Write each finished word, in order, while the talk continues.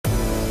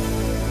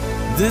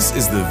This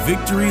is the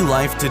Victory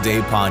Life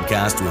Today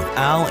podcast with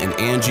Al and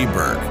Angie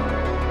Burke.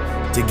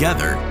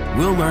 Together,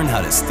 we'll learn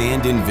how to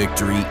stand in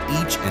victory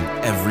each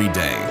and every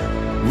day.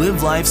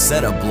 Live life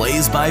set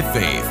ablaze by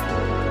faith,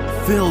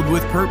 filled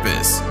with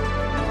purpose.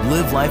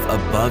 Live life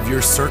above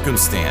your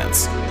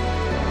circumstance.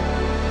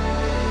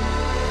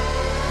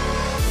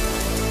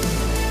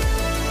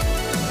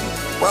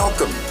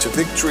 Welcome to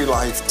Victory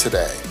Life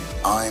Today.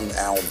 I'm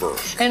Al Burke.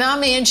 And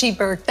I'm Angie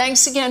Burke.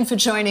 Thanks again for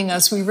joining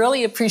us. We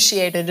really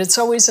appreciate it. It's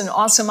always an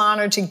awesome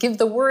honor to give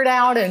the word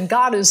out, and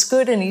God is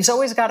good, and He's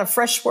always got a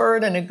fresh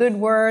word and a good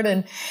word.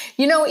 And,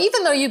 you know,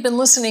 even though you've been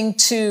listening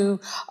to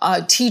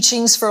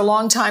teachings for a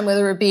long time,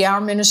 whether it be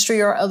our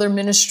ministry or other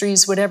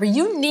ministries, whatever,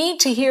 you need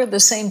to hear the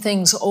same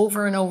things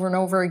over and over and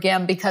over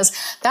again, because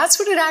that's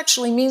what it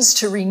actually means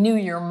to renew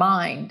your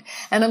mind.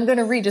 And I'm going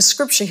to read a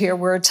scripture here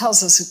where it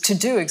tells us to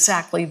do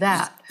exactly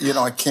that. You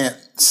know, I can't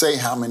say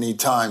how many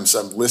times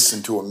I've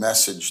listened to a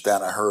message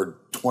that I heard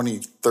 20,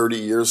 30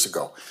 years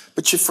ago.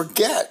 But you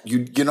forget,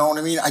 you know what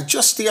I mean?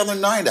 Just the other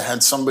night, I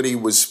had somebody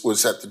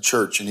was at the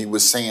church, and he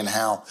was saying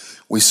how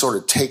we sort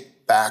of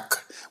take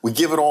back, we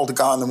give it all to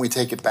God and then we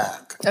take it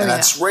back. And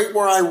that's right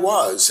where I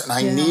was, and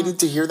I needed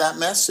to hear that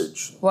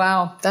message.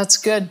 Wow, that's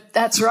good.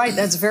 That's right.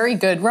 That's very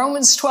good.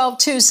 Romans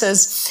 12:2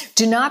 says,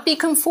 do not be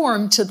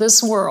conformed to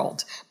this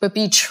world, but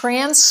be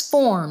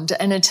transformed.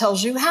 And it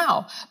tells you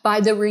how. By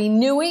the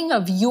renewing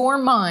of your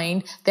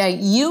mind, that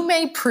you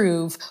may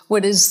prove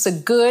what is the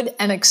good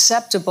and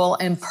acceptable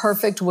and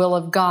perfect will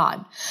of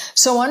God.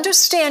 So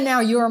understand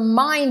now, your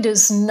mind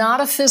is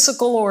not a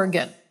physical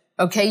organ.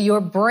 Okay, your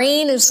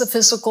brain is the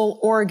physical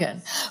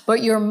organ,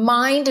 but your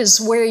mind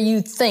is where you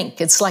think.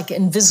 It's like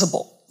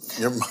invisible.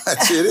 Your mind,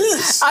 it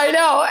is. I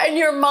know, and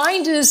your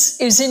mind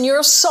is in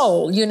your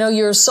soul. You know,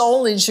 your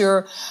soul is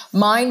your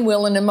mind,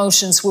 will, and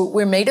emotions.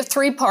 We're made of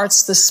three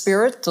parts: the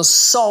spirit, the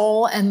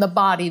soul, and the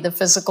body, the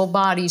physical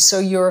body. So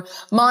your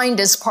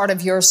mind is part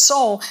of your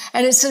soul.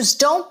 And it says,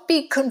 don't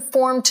be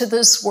conformed to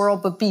this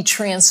world, but be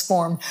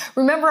transformed.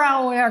 Remember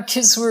how when our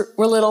kids were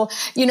little,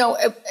 you know,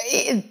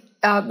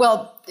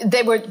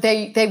 they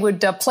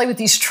would play with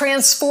these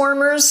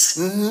transformers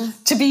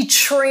to be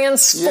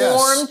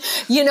transformed.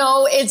 Yes. You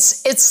know,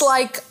 it's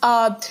like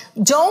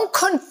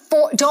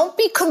don't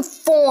be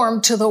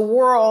conformed to the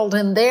world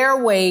and their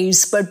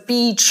ways, but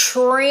be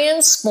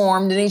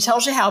transformed. And he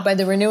tells you how, by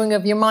the renewing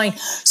of your mind.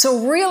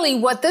 So really,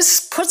 what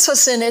this puts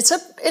us in,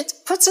 it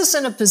puts us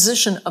in a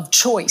position of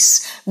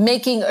choice,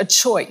 making a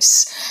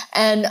choice.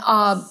 And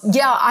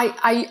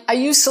I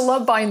used to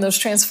love buying those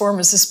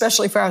transformers,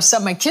 especially for our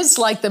son. My kids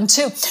like them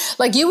too.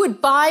 Like, you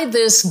would buy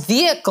this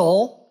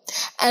vehicle,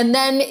 and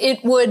then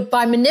it would,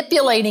 by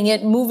manipulating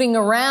it, moving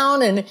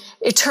around, and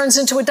it turns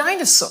into a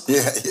dinosaur.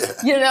 Yeah.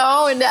 You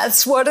know, and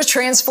that's what a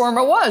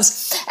transformer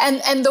was.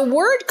 And the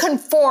word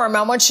conform,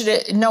 I want you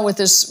to know what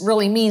this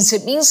really means.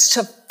 It means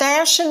to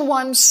fashion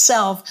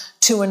oneself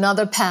to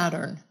another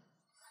pattern.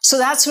 So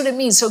that's what it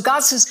means. So God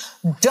says,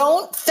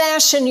 don't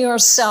fashion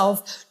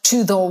yourself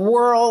to the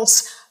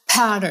world's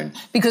pattern,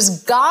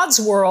 because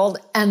God's world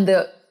and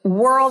the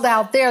world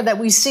out there that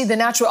we see, the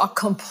natural, are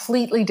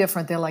completely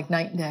different. They're like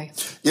night and day.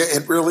 Yeah,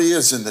 it really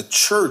is. And the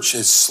church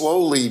is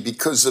slowly,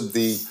 because of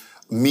the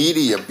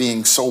media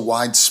being so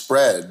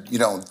widespread, you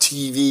know,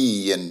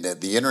 TV and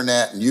the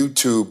internet and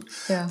YouTube,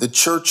 the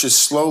church is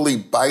slowly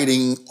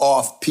biting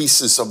off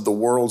pieces of the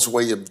world's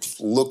way of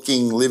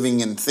looking,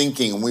 living, and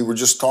thinking. And we were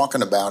just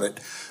talking about it,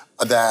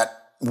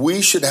 that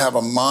we should have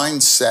a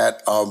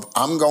mindset of,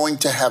 I'm going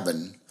to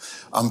heaven.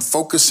 I'm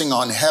focusing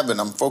on heaven.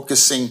 I'm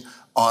focusing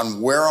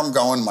on where I'm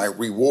going, my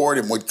reward,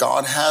 and what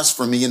God has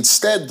for me.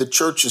 Instead, the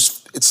church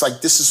it's like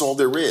this is all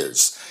there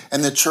is.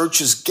 And the church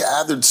has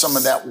gathered some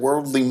of that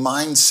worldly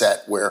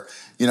mindset where,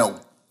 you know,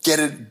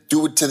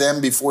 do it to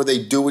them before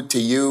they do it to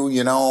you,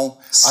 you know.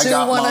 Sue I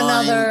got one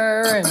mine.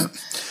 another.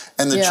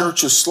 And the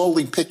church is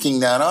slowly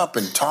picking that up.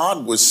 And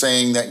Todd was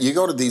saying that you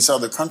go to these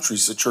other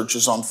countries, the church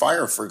is on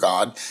fire for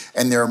God,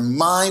 and their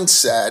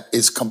mindset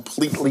is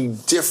completely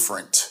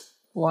different.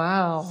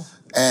 Wow.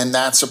 And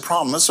that's a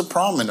problem. That's a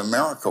problem in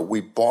America.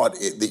 We bought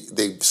it.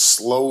 They've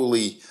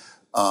slowly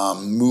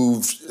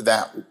moved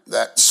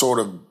that sort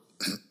of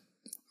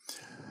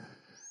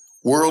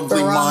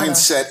worldly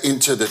mindset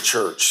into the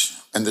church.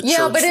 And the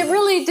church, but it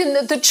really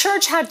didn't. The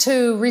church had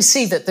to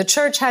receive it. The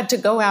church had to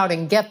go out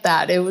and get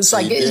that. It was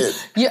like,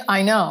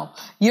 I know.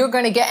 You're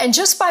going to get, and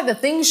just by the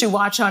things you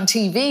watch on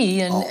TV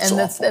and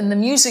the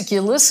music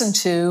you listen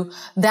to,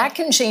 that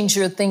can change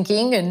your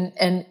thinking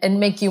and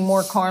make you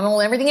more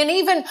carnal and everything. And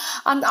even,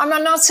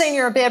 I'm not saying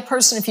you're a bad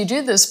person if you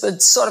do this,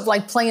 but sort of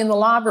like playing the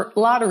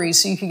lottery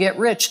so you can get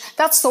rich.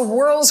 That's the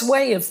world's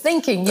way of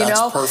thinking, you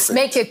know? Perfect.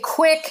 Make it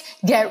quick,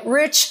 get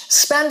rich,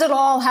 spend it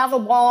all, have a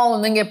ball,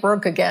 and then get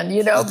broke again,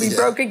 you know,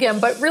 broke again.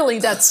 But really,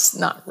 that's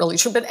not really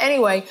true. But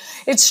anyway,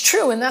 it's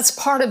true. And that's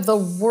part of the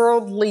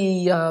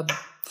worldly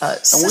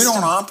and we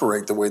don't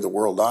operate the way the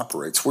world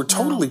operates. We're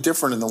totally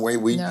different in the way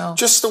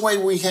just the way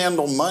we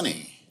handle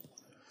money.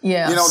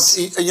 Yes.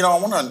 I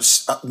want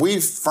to. We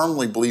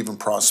firmly believe in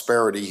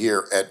prosperity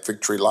here at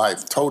Victory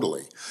Life,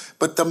 totally.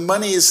 But the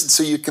money isn't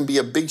so you can be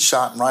a big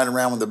shot and ride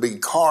around with a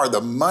big car.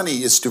 The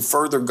money is to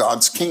further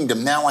God's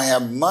kingdom. Now I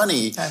have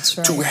money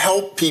to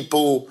help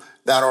people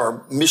that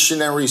are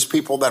missionaries,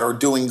 people that are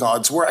doing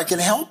God's work. I can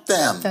help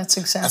them. That's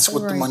exactly That's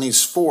what the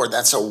money's for.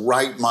 That's a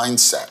right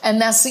mindset. And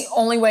that's the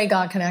only way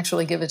God can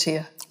actually give it to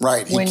you.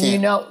 Right. When you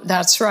know,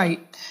 that's right.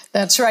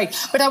 That's right.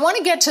 But I want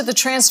to get to the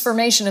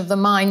transformation of the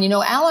mind.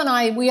 Al and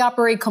I, we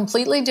operate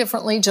completely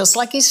differently, just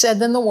like he said,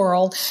 than the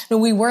world.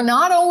 And we were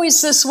not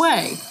always this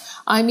way.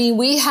 I mean,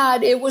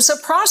 it was a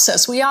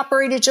process. We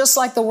operated just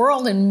like the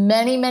world in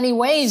many, many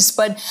ways.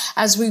 But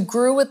as we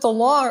grew with the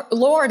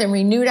Lord and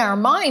renewed our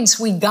minds,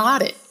 we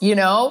got it,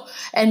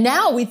 And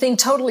now we think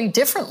totally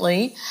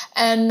differently.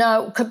 And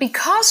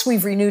because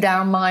we've renewed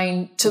our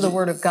mind to the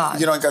Word of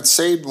God. I got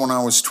saved when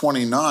I was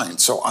 29.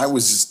 So I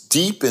was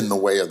deep in the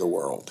way of the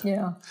world.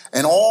 Yeah.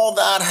 And all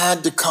that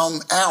had to come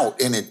out.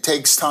 And it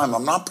takes time.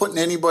 I'm not putting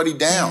anybody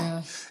down.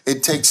 Yeah.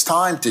 It takes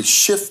time to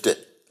shift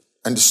it.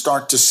 And to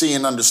start to see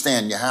and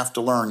understand, you have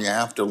to learn. You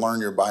have to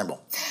learn your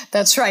Bible.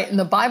 That's right. And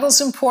the Bible's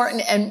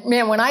important. And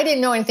man, when I didn't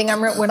know anything,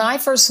 when I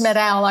first met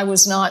Al, I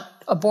was not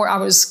I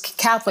was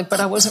Catholic, but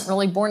I wasn't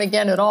really born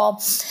again at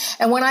all.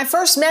 And when I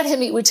first met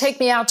him, he would take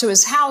me out to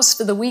his house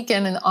for the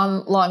weekend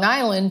on Long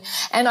Island,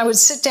 and I would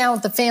sit down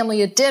with the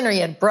family at dinner. He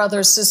had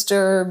brother,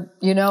 sister,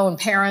 and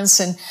parents,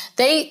 and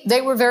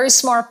they were very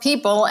smart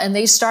people, and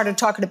they started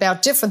talking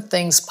about different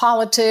things,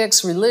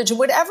 politics, religion,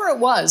 whatever it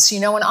was,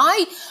 and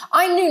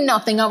I knew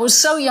nothing. I was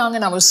so young,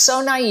 and I was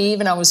so naive,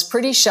 and I was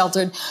pretty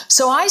sheltered.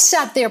 So I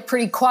sat there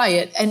pretty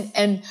quiet,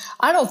 and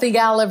I don't think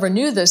Al ever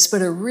knew this,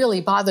 but it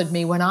really bothered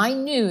me when I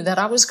knew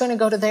that I was going to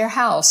go to their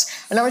house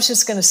and I was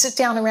just going to sit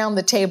down around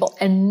the table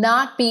and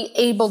not be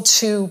able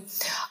to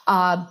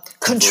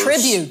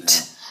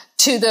contribute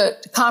to the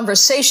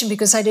conversation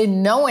because I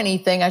didn't know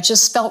anything. I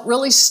just felt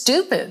really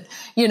stupid,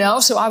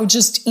 so I would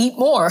just eat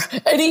more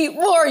and eat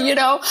more,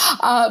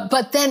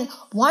 But then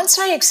once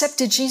I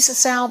accepted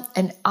Jesus out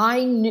and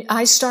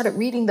I started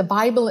reading the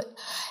Bible,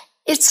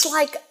 it's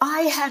like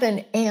I had an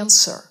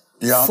answer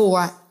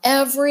for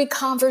every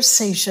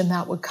conversation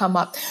that would come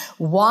up.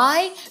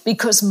 Why?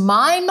 Because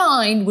my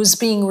mind was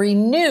being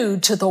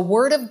renewed to the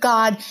Word of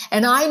God,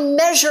 and I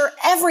measure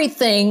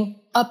everything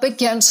up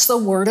against the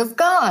Word of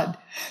God.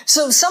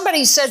 So if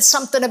somebody said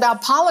something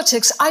about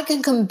politics, I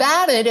can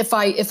combat it if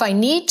I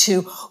need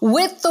to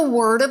with the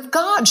Word of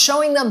God,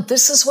 showing them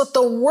this is what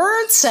the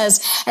Word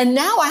says. And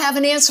now I have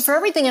an answer for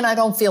everything, and I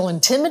don't feel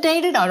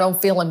intimidated. I don't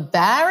feel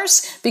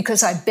embarrassed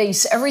because I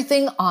base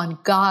everything on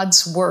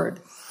God's Word.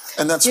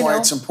 And that's why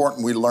it's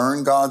important we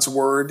learn God's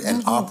Word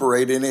and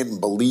operate in it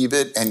and believe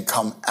it and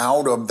come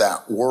out of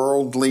that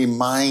worldly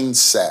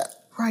mindset.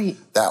 Right.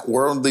 That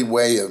worldly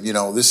way of,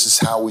 this is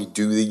how we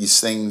do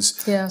these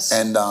things. Yes.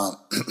 And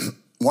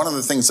one of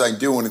the things I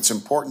do, and it's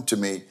important to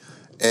me,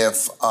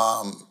 if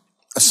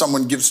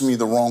someone gives me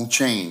the wrong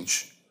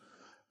change,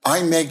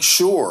 I make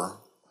sure,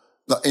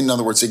 in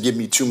other words, they give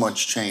me too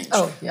much change.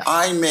 Oh, yeah.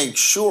 I make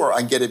sure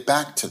I get it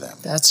back to them.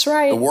 That's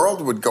right. The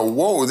world would go,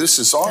 whoa, this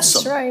is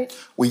awesome. That's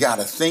right. We got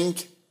to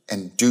think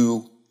and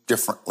do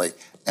differently.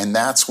 And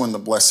that's when the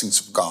blessings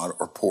of God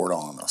are poured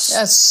on us.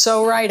 That's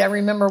so right. I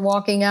remember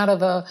walking out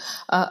of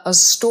a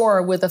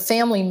store with a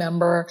family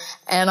member,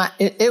 and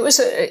it was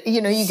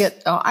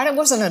it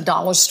wasn't a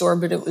dollar store,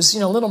 but it was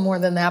a little more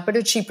than that, but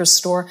a cheaper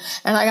store.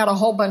 And I got a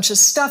whole bunch of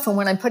stuff. And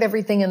when I put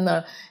everything in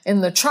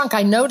the trunk,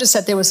 I noticed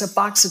that there was a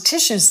box of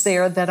tissues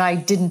there that I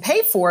didn't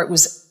pay for. It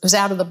was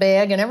out of the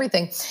bag and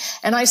everything.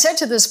 And I said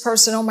to this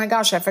person, "Oh my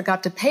gosh, I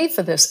forgot to pay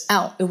for this."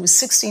 Al, it was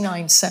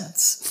 69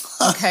 cents.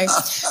 Okay,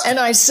 and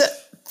I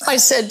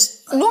said,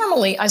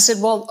 normally,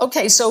 well,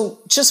 okay, so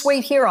just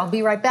wait here. I'll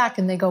be right back.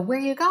 And they go, "Where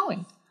are you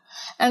going?"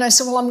 And I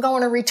said, "Well, I'm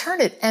going to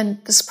return it." And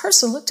this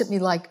person looked at me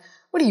like,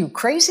 "What are you,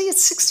 crazy?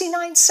 It's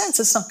 69 cents.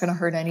 It's not going to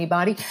hurt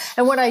anybody."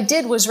 And what I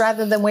did was,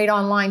 rather than wait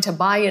online to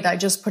buy it, I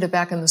just put it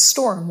back in the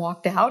store and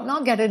walked out, and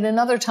I'll get it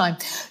another time.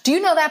 Do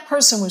you know that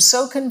person was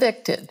so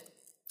convicted?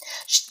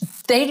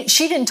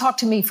 She didn't talk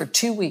to me for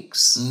 2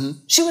 weeks. Mm-hmm.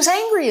 She was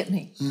angry at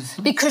me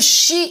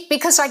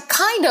because I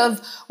kind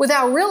of,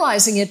 without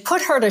realizing it,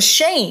 put her to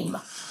shame.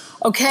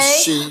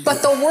 Okay?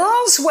 But the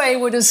world's way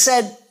would have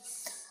said,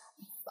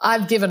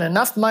 "I've given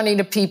enough money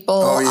to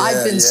people.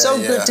 I've been so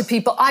good to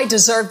people. I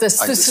deserve this.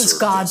 This is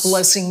God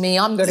blessing me.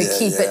 I'm going to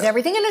keep it," and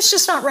everything. And it's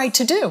just not right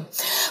to do.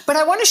 But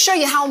I want to show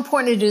you how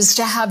important it is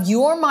to have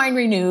your mind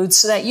renewed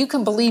so that you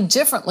can believe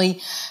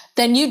differently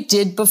than you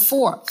did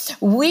before.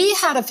 We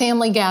had a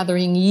family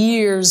gathering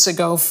years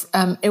ago.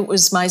 It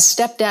was my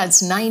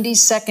stepdad's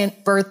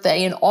 92nd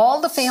birthday, and all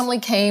the family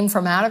came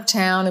from out of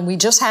town, and we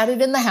just had it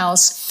in the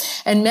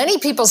house. And many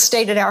people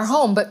stayed at our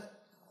home, but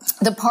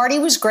the party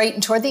was great.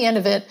 And toward the end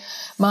of it,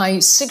 my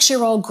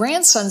 6-year-old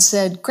grandson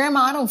said,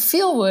 "Grandma, I don't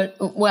feel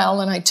well."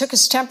 And I took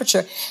his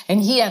temperature,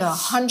 and he had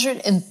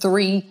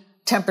 103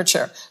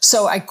 temperature.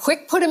 So I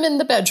quick put him in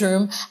the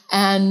bedroom,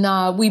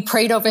 and we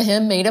prayed over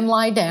him, made him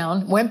lie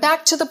down, went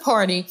back to the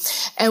party.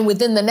 And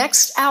within the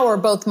next hour,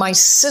 both my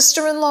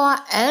sister-in-law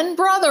and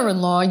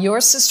brother-in-law,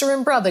 your sister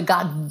and brother,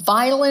 got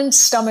violent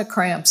stomach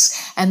cramps,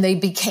 and they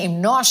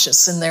became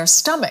nauseous in their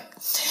stomach.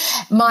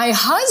 My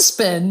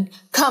husband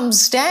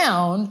comes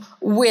down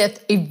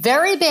with a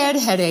very bad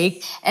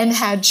headache and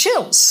had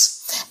chills.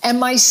 And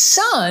my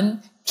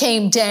son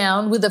came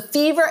down with a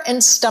fever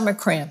and stomach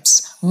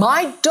cramps.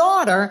 My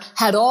daughter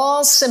had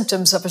all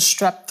symptoms of a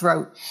strep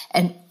throat,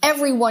 and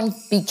everyone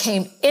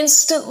became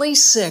instantly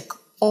sick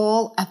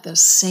all at the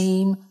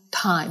same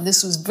time.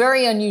 This was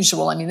very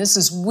unusual. I mean, this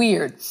is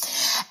weird.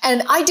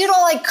 And I did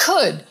all I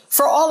could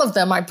for all of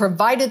them. I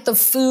provided the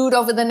food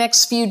over the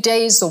next few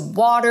days, the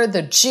water,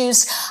 the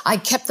juice. I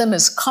kept them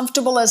as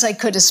comfortable as I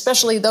could,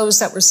 especially those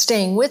that were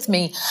staying with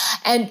me.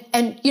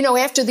 And you know,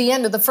 after the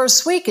end of the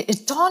first week,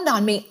 it dawned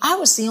on me, I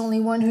was the only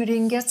one who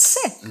didn't get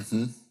sick.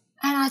 Mm-hmm.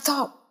 And I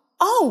thought,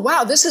 oh,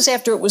 wow, this is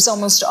after it was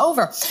almost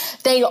over.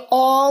 They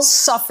all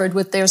suffered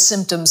with their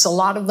symptoms. A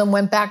lot of them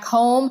went back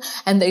home,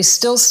 and they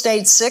still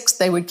stayed sick.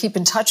 They would keep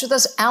in touch with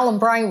us. Al and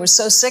Brian were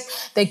so sick,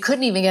 they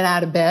couldn't even get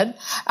out of bed.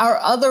 Our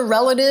other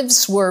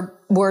relatives were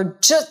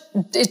just,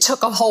 it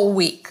took a whole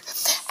week.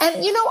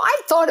 And, you know,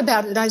 I thought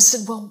about it. I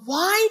said, well,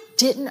 why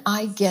didn't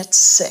I get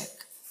sick?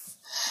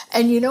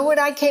 And you know what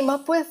I came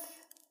up with?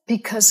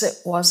 Because it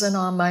wasn't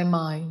on my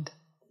mind.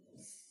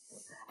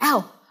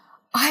 Al,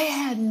 I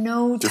had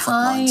no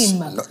time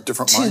to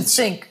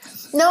think.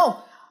 No,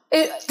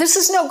 this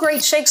is no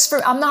great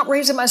Shakespeare. I'm not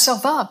raising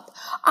myself up.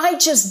 I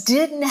just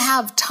didn't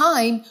have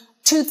time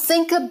to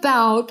think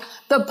about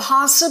the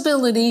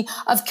possibility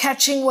of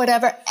catching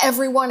whatever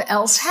everyone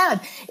else had.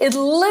 It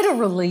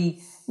literally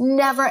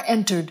never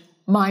entered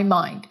my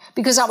mind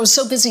because I was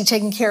so busy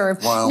taking care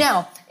of. Wow.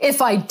 Now,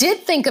 if I did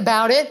think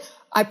about it,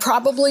 I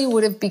probably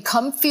would have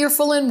become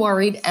fearful and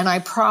worried, and I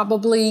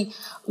probably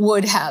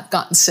would have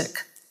gotten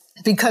sick,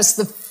 because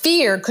the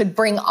fear could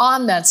bring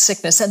on that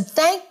sickness. And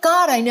thank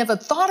God I never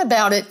thought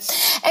about it.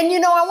 And, you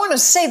know, I want to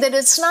say that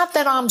it's not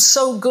that I'm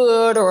so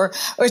good, or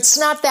it's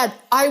not that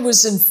I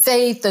was in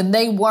faith and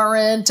they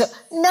weren't.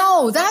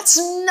 No, that's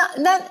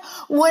not.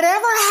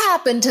 Whatever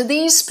happened to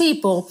these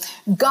people,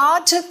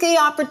 God took the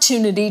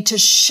opportunity to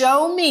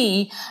show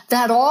me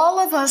that all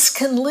of us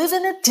can live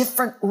in a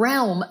different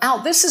realm. Al,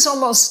 this is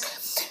almost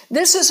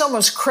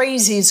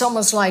crazy. It's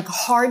almost like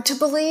hard to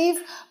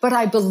believe, but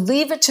I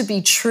believe it to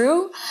be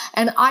true.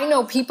 And I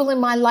know people in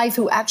my life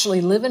who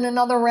actually live in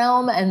another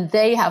realm, and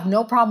they have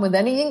no problem with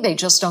anything. They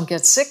just don't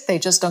get sick. They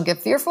just don't get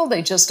fearful.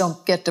 They just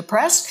don't get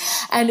depressed.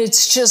 And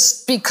it's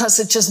just because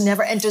it just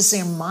never enters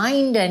their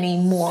mind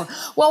anymore.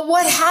 Well,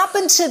 what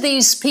happened to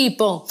these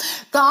people?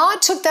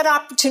 God took that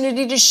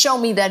opportunity to show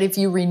me that if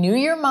you renew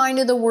your mind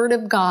to the Word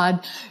of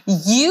God,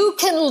 you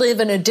can live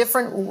in a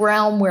different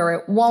realm where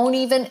it won't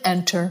even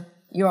enter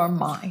your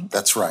mind.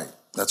 That's right.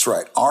 That's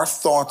right. Our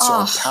thoughts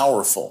are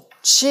powerful.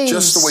 Geez.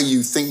 Just the way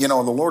you think. You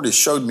know, the Lord has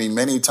showed me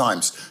many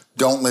times,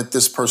 don't let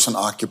this person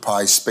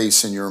occupy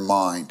space in your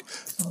mind.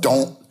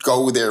 Don't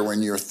go there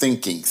when you're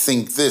thinking.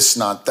 Think this,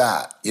 not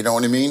that. You know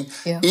what I mean?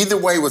 Yeah. Either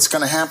way, what's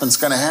going to happen is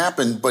going to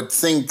happen, but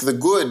think the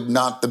good,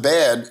 not the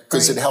bad,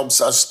 because it helps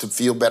us to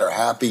feel better,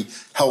 happy,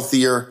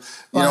 healthier.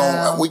 You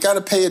know, we got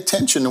to pay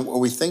attention to what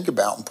we think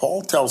about. And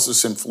Paul tells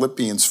us in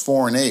Philippians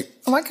 4 and 8,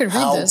 I could read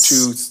how this.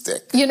 to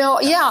think. You know,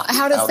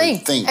 how to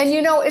think. And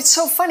you know, it's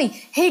so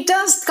funny.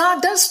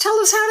 God does tell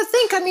us how to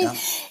think. I mean,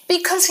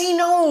 because he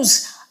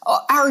knows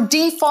our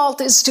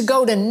default is to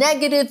go to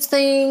negative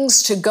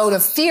things, to go to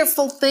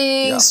fearful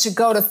things, to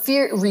go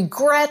to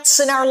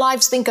regrets in our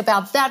lives. Think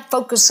about that.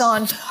 Focus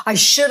on, I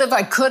should have,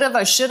 I could have,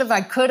 I should have,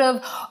 I could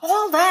have.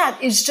 All that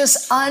is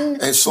just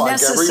unnecessary. It's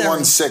like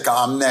everyone's sick,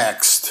 I'm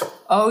next.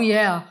 Oh,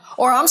 yeah.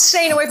 Or I'm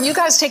staying away from you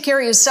guys. Take care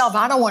of yourself.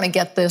 I don't want to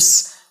get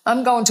this.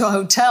 I'm going to a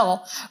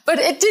hotel. But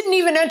it didn't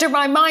even enter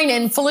my mind.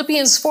 In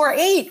Philippians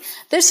 4:8,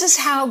 this is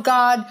how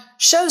God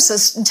shows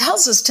us and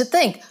tells us to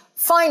think.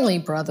 Finally,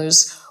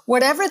 brothers,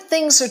 whatever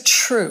things are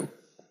true,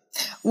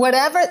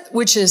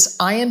 which is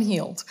I am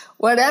healed,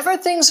 whatever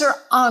things are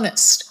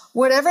honest,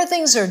 whatever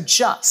things are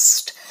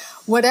just,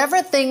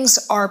 whatever things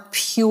are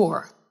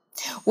pure,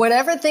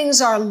 whatever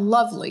things are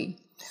lovely,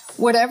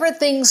 whatever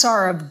things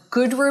are of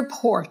good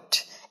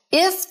report,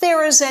 if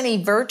there is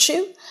any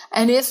virtue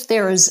and if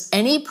there is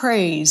any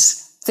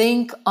praise,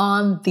 think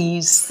on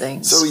these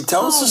things. So he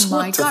tells us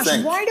what to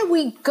think. Why do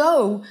we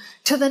go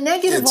to the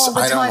negative all the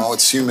time? I don't know.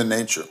 It's human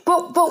nature.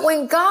 But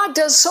when God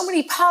does so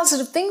many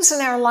positive things in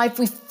our life,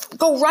 we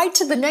go right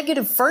to the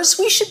negative first.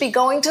 We should be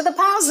going to the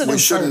positive. We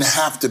shouldn't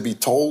have to be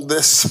told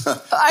this.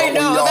 I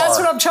know. That's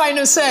what I'm trying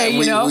to say.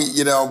 But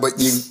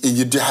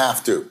you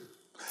have to.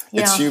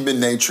 It's human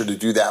nature to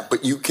do that.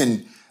 But you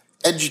can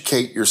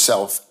educate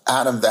yourself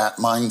out of that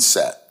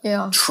mindset.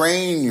 Yeah.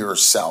 Train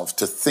yourself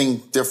to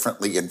think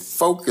differently and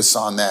focus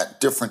on that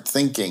different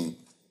thinking.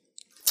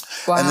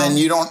 Wow. And then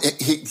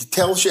he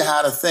tells you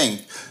how to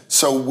think,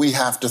 so we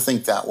have to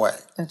think that way.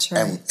 That's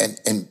right.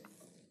 And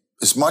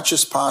as much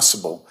as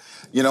possible,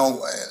 you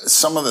know,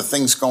 some of the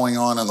things going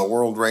on in the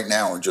world right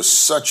now are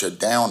just such a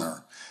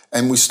downer.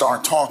 And we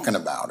start talking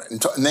about it.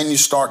 And then you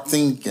start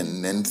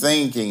thinking, and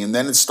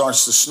then it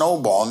starts to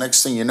snowball.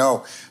 Next thing you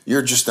know,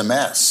 you're just a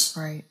mess.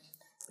 Right.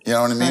 You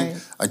know what I mean?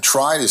 Right. I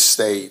try to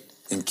stay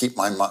and keep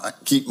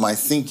my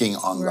thinking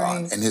on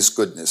God and His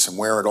goodness, and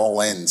where it all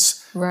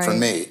ends for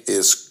me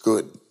is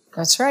good.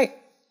 That's right.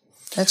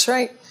 That's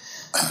right.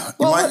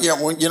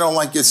 You know,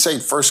 like you say,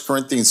 1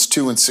 Corinthians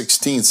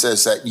 2:16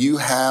 says that you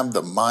have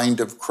the mind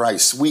of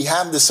Christ. We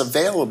have this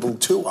available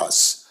to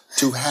us.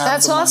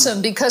 That's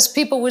awesome, because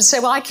people would say,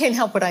 well, I can't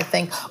help what I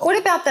think. What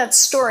about that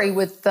story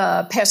with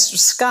Pastor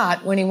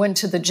Scott when he went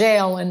to the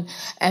jail and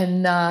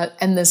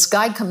this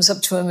guy comes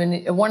up to him,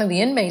 and one of the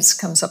inmates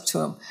comes up to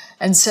him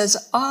and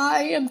says,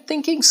 I am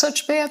thinking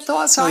such bad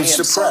thoughts. He was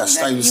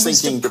depressed. He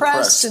was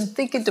depressed and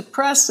thinking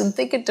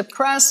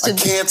depressed. I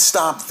can't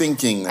stop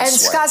thinking this way. And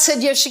Scott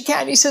said, yes, you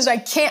can. He says, I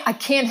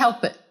can't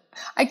help it.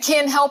 I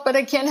can't help it.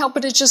 I can't help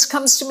it. It just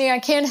comes to me. I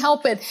can't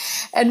help it.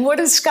 And what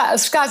does Scott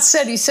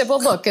said? He said,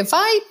 well, look, if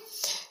I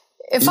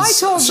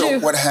told you. So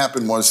what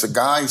happened was the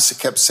guy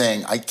kept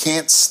saying, I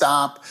can't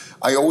stop.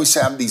 I always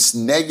have these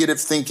negative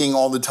thinking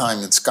all the time.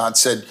 And Scott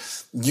said,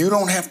 you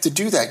don't have to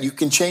do that. You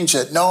can change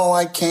that. No,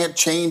 I can't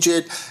change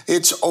it.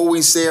 It's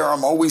always there.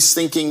 I'm always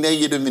thinking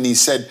negative. And he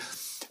said,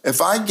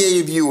 if I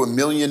gave you $1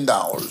 million,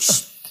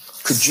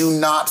 could you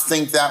not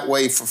think that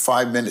way for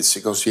 5 minutes?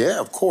 He goes, yeah,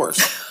 of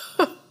course.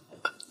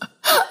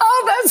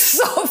 Oh, that's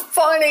so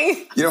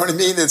funny. You know what I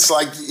mean? It's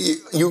like,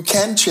 you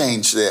can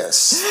change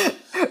this,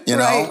 you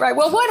know? Right.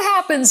 Well, what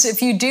happens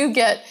if you do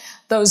get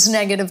those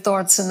negative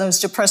thoughts and those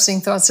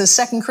depressing thoughts? As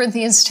 2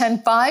 Corinthians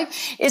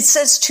 10:5, it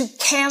says to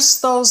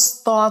cast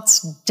those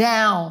thoughts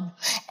down.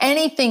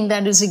 Anything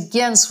that is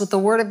against what the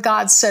Word of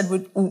God said,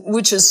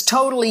 which is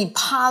totally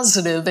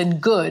positive and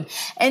good,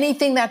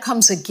 anything that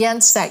comes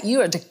against that,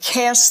 you are to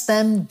cast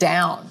them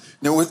down.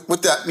 Now,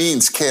 what that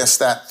means, cast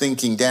that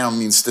thinking down,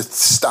 means to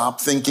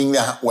stop thinking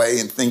that way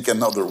and think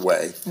another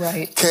way.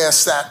 Right.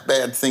 Cast that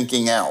bad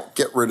thinking out.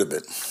 Get rid of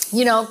it.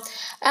 You know,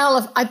 Al,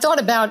 if I thought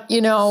about,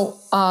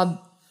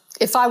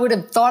 if I would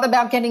have thought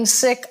about getting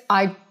sick,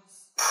 I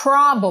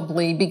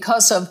probably,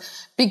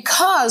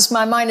 because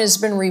my mind has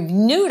been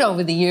renewed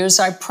over the years,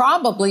 I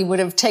probably would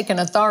have taken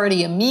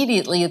authority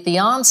immediately at the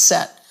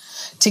onset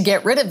to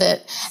get rid of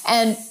it.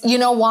 And you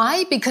know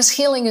why? Because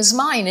healing is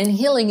mine and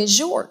healing is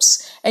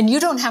yours. And you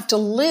don't have to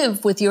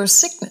live with your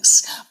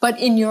sickness. But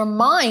in your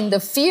mind, the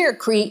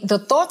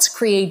thoughts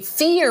create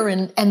fear,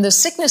 and the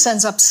sickness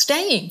ends up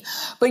staying.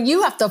 But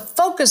you have to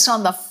focus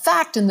on the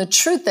fact and the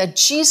truth that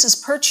Jesus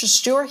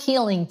purchased your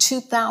healing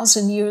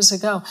 2,000 years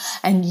ago.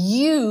 And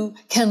you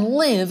can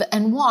live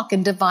and walk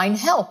in divine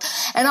health.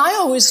 And I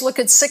always look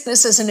at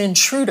sickness as an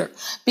intruder,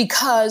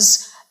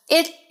 because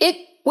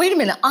wait a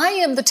minute, I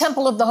am the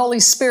temple of the Holy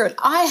Spirit.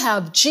 I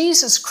have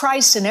Jesus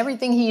Christ and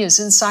everything He is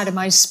inside of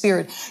my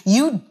spirit.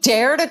 You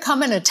dare to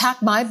come and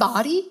attack my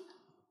body?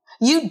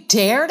 You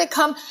dare to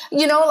come?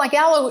 Like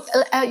Al,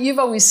 you've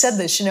always said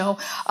this,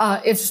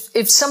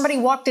 if somebody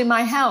walked in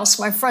my house,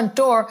 my front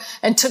door,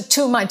 and took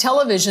 2 of my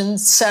television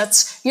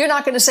sets, you're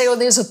not going to say, oh,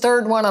 there's a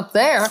third one up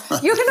there.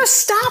 You're going to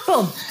stop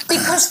them,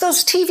 because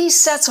those TV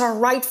sets are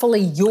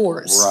rightfully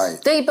yours.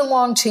 Right. They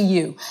belong to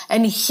you,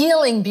 and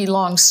healing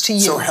belongs to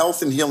you. So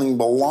health and healing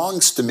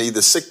belongs to me.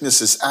 The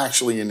sickness is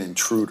actually an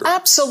intruder.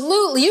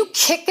 Absolutely. You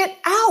kick it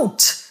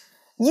out.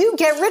 You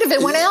get rid of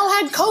it. When Al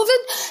had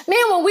COVID, man,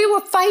 when we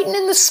were fighting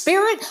in the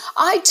spirit,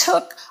 I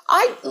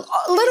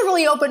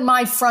literally opened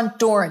my front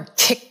door and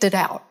kicked it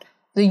out.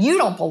 You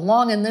don't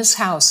belong in this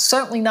house,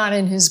 certainly not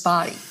in his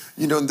body.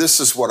 This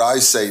is what I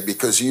say,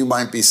 because you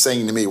might be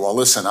saying to me, well,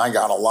 listen, I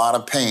got a lot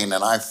of pain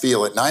and I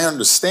feel it. And I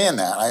understand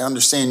that. I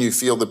understand you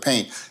feel the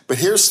pain. But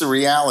here's the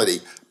reality.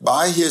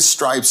 By His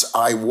stripes,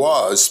 I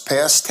was,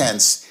 past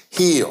tense,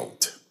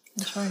 healed.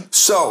 That's right.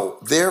 So,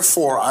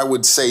 therefore, I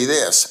would say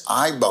this.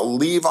 I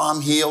believe I'm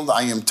healed.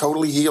 I am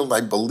totally healed.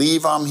 I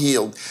believe I'm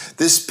healed.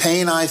 This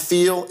pain I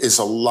feel is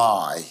a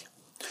lie.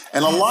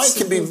 And a lie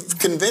can be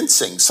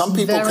convincing. Some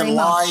people can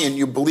lie and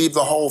you believe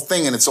the whole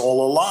thing and it's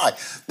all a lie.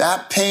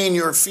 That pain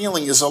you're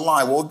feeling is a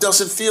lie. Well, it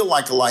doesn't feel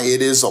like a lie.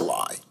 It is a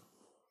lie.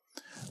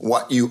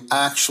 What you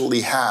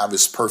actually have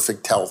is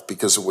perfect health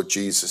because of what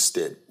Jesus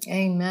did.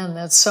 Amen.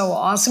 That's so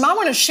awesome. I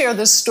want to share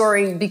this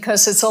story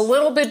because it's a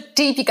little bit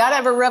deep. You got to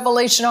have a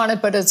revelation on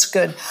it, but it's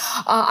good.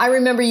 I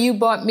remember you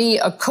bought me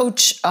a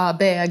Coach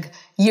bag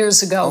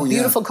years ago. Oh, yeah.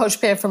 Beautiful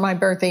Coach bag for my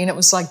birthday, and it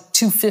was like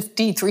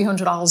 $250,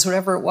 $300,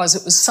 whatever it was.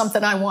 It was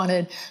something I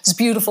wanted. It was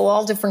beautiful,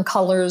 all different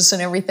colors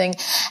and everything.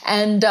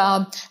 And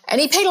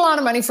he paid a lot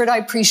of money for it. I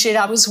appreciate it.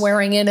 I was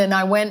wearing it, and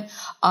I went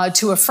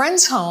to a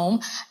friend's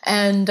home,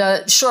 and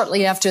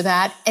shortly after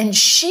that, and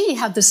she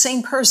had the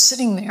same purse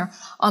sitting there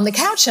on the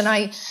couch, and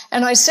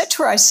I said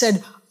to her, I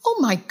said, oh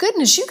my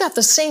goodness, you got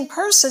the same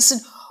purse. I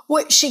said,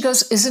 She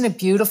goes, isn't it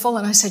beautiful?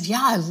 And I said,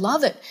 yeah, I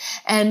love it.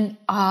 And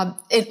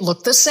it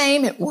looked the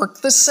same. It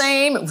worked the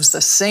same. It was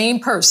the same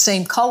purse,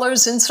 same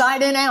colors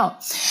inside and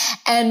out.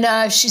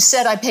 And she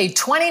said, I paid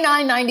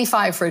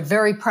 $29.95 for it,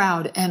 very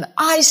proud. And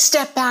I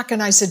stepped back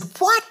and I said,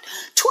 what?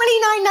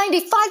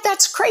 $29.95?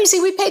 That's crazy.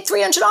 We paid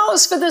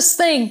 $300 for this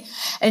thing.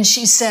 And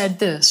she said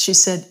this. She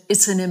said,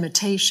 it's an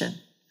imitation.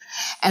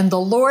 And the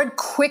Lord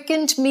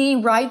quickened me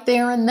right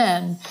there and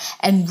then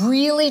and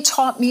really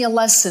taught me a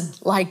lesson.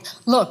 Like,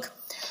 look,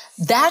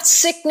 that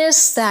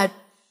sickness that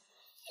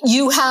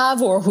you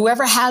have or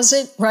whoever has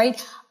it,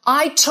 right?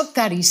 I took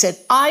that, he said,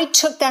 I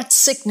took that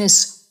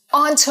sickness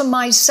onto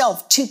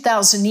myself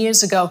 2,000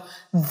 years ago.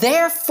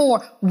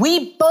 Therefore,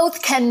 we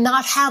both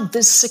cannot have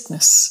this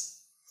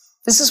sickness.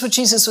 This is what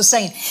Jesus was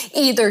saying.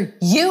 Either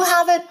you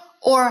have it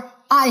or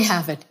I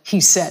have it, he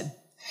said.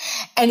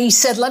 And he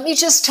said, let me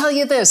just tell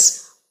you this.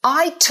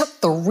 I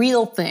took the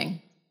real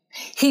thing.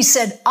 He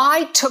said,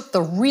 I took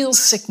the real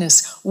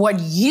sickness. What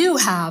you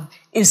have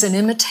is an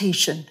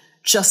imitation,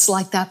 just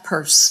like that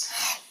purse.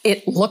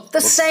 It looked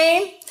the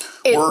same.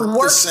 It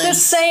worked the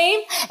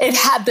same. It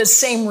had the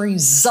same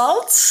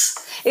results.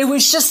 It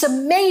was just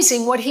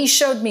amazing what he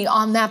showed me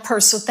on that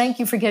purse. So thank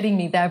you for getting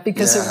me that,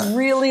 because it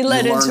really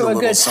led into a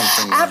good,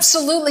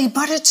 absolutely,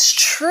 but it's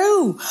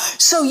true.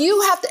 So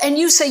you have to, and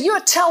you say, you're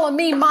telling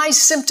me my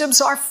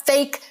symptoms are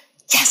fake.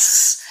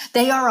 Yes,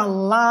 they are a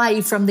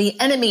lie from the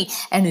enemy.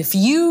 And if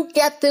you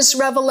get this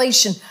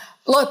revelation,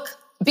 look,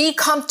 be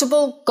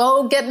comfortable,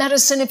 go get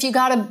medicine if you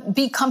got to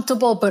be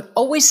comfortable, but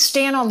always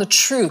stand on the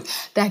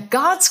truth that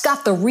God's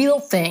got the real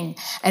thing.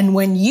 And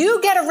when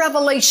you get a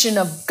revelation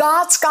of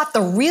God's got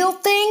the real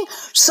thing,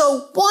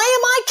 so why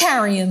am I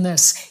carrying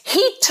this?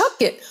 He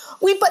took it.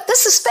 But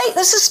this is fake.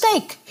 This is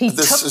fake. He took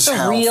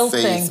the real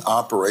thing. This is how faith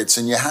operates.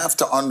 And you have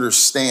to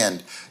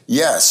understand,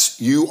 yes,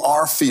 you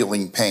are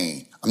feeling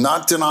pain. I'm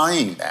not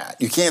denying that.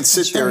 You can't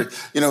sit there,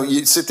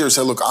 you sit there and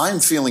say, look, I'm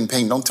feeling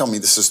pain. Don't tell me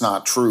this is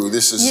not true.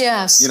 This is,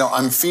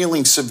 I'm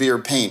feeling severe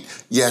pain.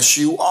 Yes,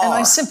 you are. And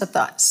I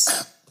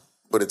sympathize.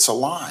 But it's a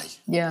lie.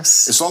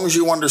 Yes. As long as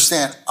you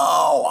understand,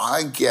 oh,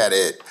 I get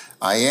it.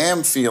 I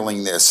am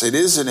feeling this. It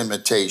is an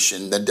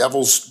imitation. The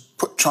devil's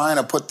trying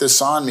to put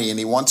this on me, and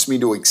he wants me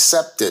to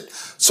accept it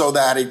so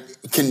that it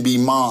can be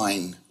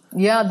mine.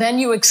 Yeah, then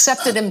you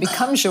accept it and it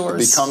becomes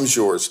yours. It becomes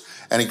yours.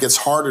 And it gets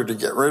harder to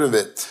get rid of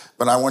it.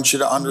 But I want you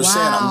to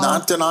understand, I'm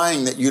not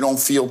denying that you don't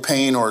feel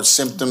pain or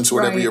symptoms,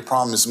 whatever your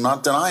problem is. I'm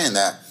not denying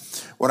that.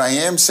 What I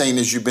am saying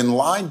is you've been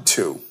lied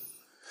to.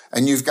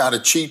 And you've got a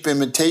cheap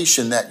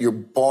imitation that you're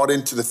bought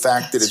into the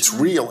fact that it's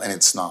real, and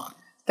it's not.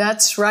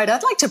 That's right.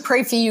 I'd like to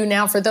pray for you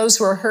now for those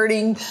who are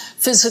hurting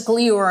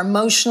physically or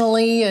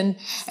emotionally, and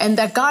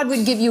that God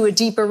would give you a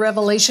deeper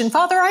revelation.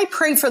 Father, I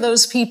pray for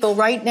those people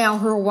right now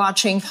who are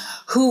watching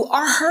who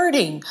are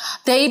hurting.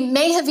 They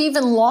may have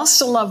even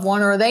lost a loved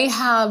one, or they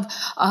have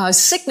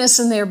sickness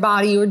in their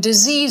body or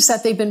disease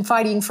that they've been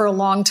fighting for a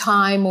long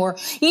time, or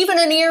even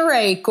an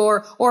earache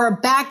or a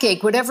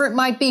backache, whatever it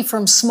might be,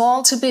 from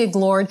small to big,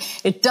 Lord.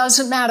 It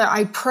doesn't matter.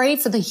 I pray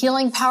for the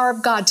healing power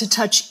of God to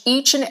touch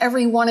each and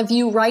every one of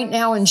you right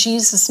now in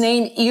Jesus'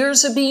 name.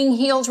 Ears are being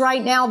healed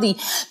right now.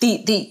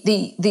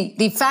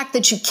 The fact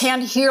that you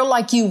can't hear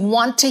like you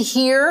want to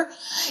hear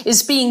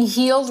is being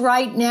healed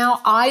right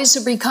now. Eyes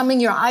are becoming,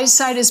 your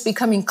eyesight is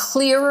becoming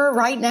clearer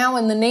right now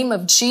in the name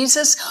of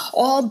Jesus.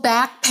 All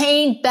back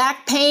pain,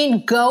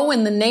 go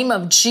in the name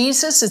of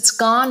Jesus. It's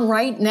gone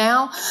right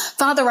now.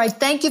 Father, I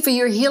thank you for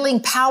your healing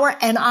power,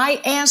 and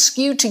I ask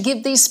you to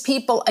give these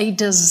people a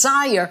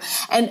desire,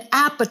 an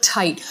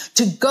appetite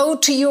to go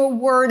to your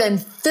word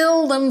and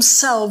fill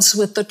themselves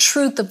with the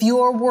truth of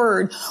your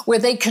word, where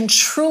they can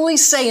truly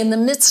say in the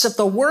midst of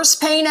the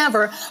worst pain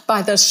ever,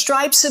 by the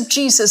stripes of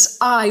Jesus,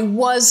 I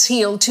was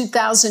healed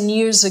 2,000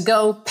 years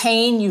ago.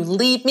 Pain, you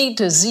leave me.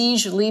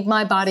 Disease, you leave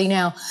my body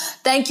now.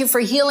 Thank you for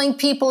healing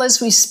people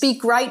as we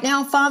speak right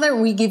now, Father.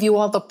 We give you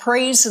all the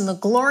praise and the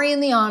glory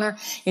and the honor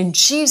in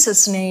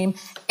Jesus' name.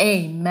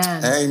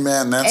 Amen.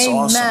 Amen. That's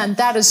awesome. Amen.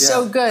 That is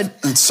so good.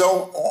 And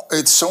so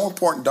it's so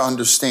important to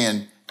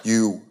understand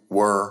you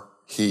were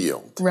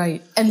healed.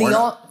 Right. And we're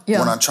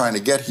not trying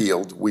to get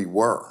healed. We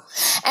were.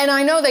 And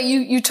I know that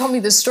you told me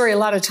this story a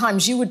lot of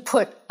times. You would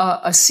put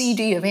a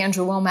CD of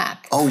Andrew Wommack.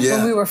 Oh, yeah.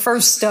 When we were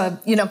first,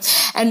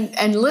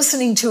 and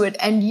listening to it.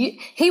 And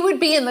he would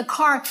be in the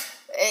car.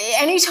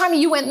 Anytime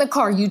you went in the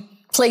car, you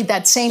played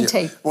that same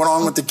tape. Went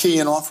on with the key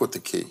and off with the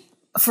key.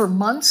 For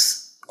months.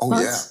 Oh,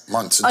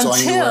 months. Until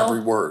I knew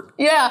every word.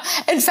 Yeah.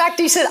 In fact,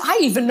 he said, I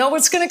even know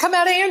what's going to come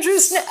out of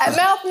Andrew's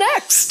mouth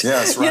next. Yeah,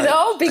 that's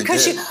right.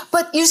 Because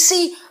but you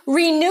see,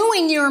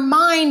 renewing your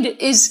mind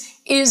is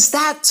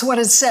that's what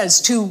it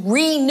says, to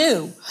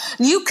renew.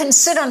 You can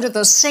sit under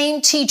the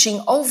same teaching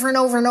over and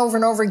over and over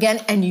and over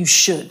again, and you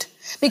should.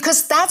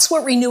 Because that's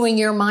what renewing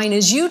your mind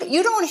is. You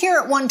don't hear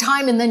it one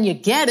time and then you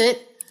get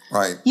it.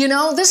 Right.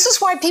 This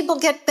is why people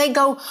they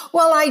go,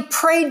 well, I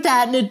prayed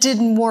that and it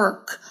didn't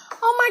work.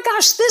 Oh my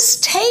gosh, this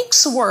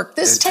takes work.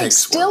 This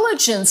takes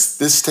diligence.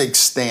 This takes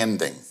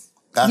standing.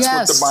 That's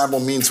what the Bible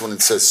means when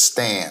it says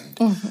stand.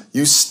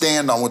 You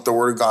stand on what the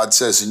Word of God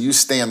says, and you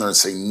stand there and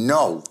say,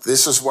 no,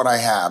 this is what I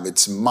have.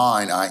 It's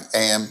mine.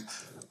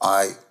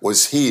 I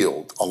was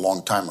healed a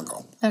long time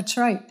ago. That's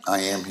right. I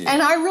am healed.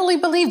 And I really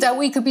believe that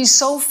we could be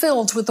so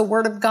filled with the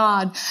Word of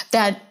God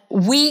that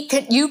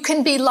you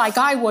can be like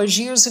I was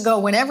years ago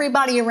when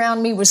everybody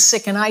around me was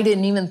sick and I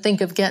didn't even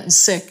think of getting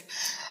sick.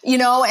 You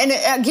know, and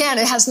again,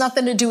 it has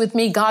nothing to do with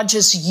me. God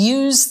just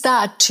used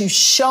that to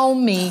show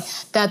me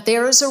that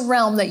there is a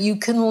realm that you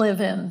can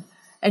live in.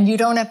 And you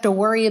don't have to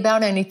worry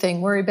about anything,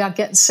 worry about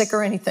getting sick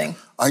or anything.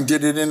 I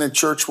did it in a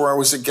church where I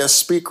was a guest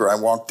speaker. I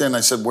walked in,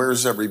 I said,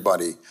 where's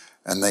everybody?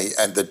 And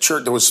the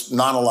church, there was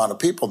not a lot of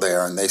people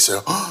there. And they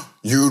said, oh,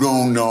 you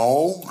don't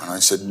know? And I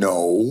said,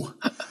 no.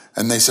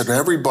 And they said,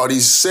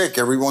 everybody's sick.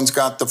 Everyone's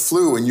got the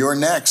flu and you're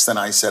next. And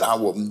I said, I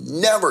will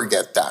never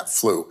get that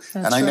flu.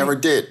 And I never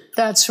did.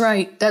 That's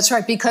right. That's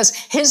right. Because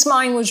his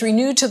mind was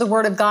renewed to the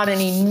Word of God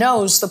and he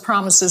knows the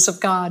promises of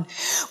God.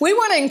 We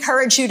want to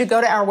encourage you to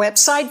go to our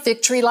website,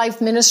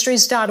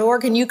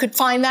 victorylifeministries.org, and you could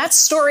find that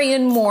story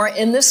and more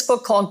in this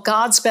book called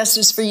God's Best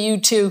is for You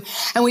Too.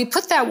 And we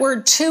put that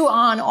word too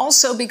on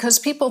also because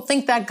people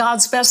think that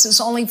God's best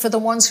is only for the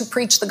ones who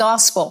preach the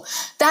gospel.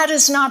 That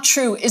is not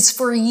true. It's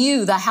for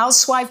you, the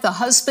housewife, the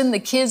husband, the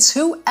kids,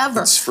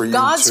 whoever. It's for you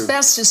God's too.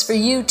 best is for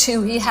you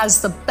too. He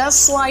has the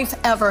best life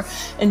ever.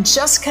 And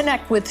just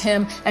connect with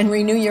him and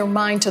renew your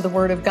mind to the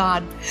Word of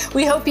God.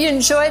 We hope you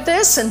enjoyed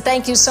this and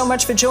thank you so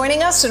much for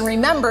joining us. And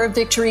remember,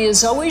 victory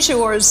is always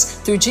yours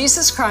through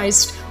Jesus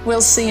Christ.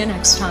 We'll see you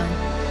next time.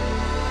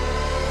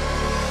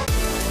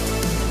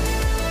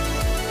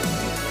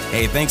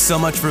 Hey, thanks so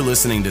much for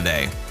listening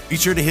today. Be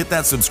sure to hit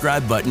that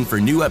subscribe button for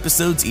new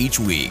episodes each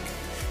week.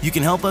 You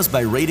can help us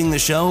by rating the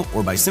show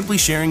or by simply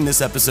sharing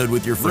this episode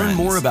with your friends.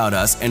 Learn more about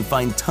us and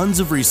find tons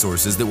of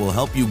resources that will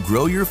help you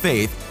grow your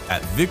faith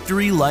at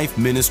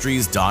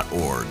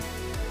victorylifeministries.org.